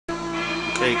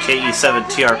Okay,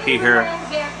 KE7TRP here.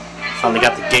 Finally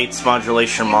got the gates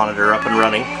modulation monitor up and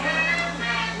running.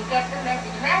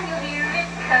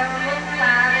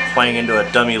 Playing into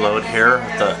a dummy load here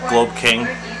with the Globe King.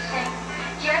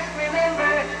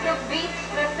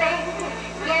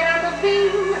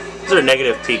 These are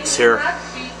negative peaks here.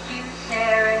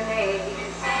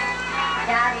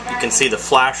 You can see the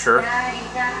flasher.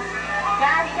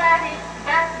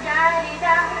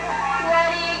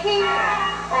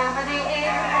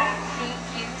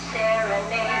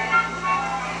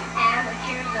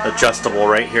 Adjustable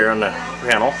right here on the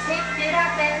panel.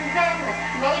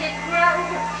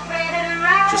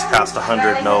 Just past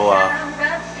 100,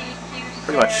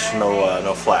 pretty much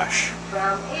no flash.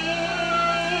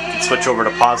 You can switch over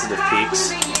to positive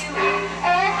peaks.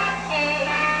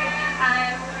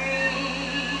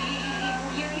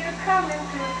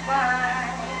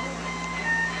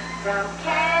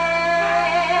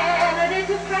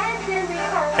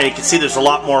 And you can see there's a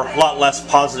lot less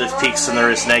positive peaks than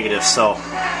there is negative, so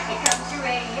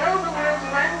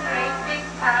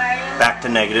back to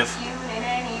negative.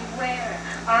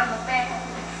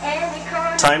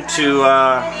 Time to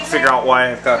figure out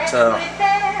why I've got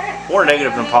more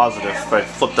negative than positive. If I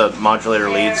flip the modulator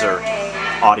leads or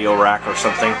audio rack or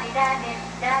something.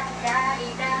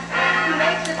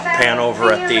 Pan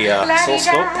over at the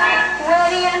oscilloscope.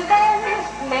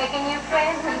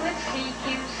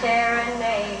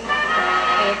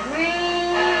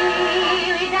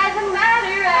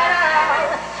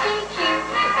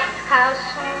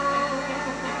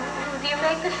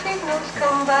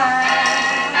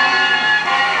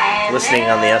 Listening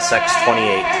on the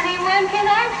SX28.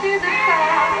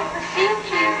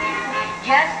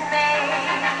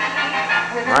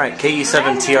 Alright,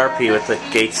 KE7TRP with the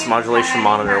gates modulation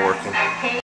monitor working.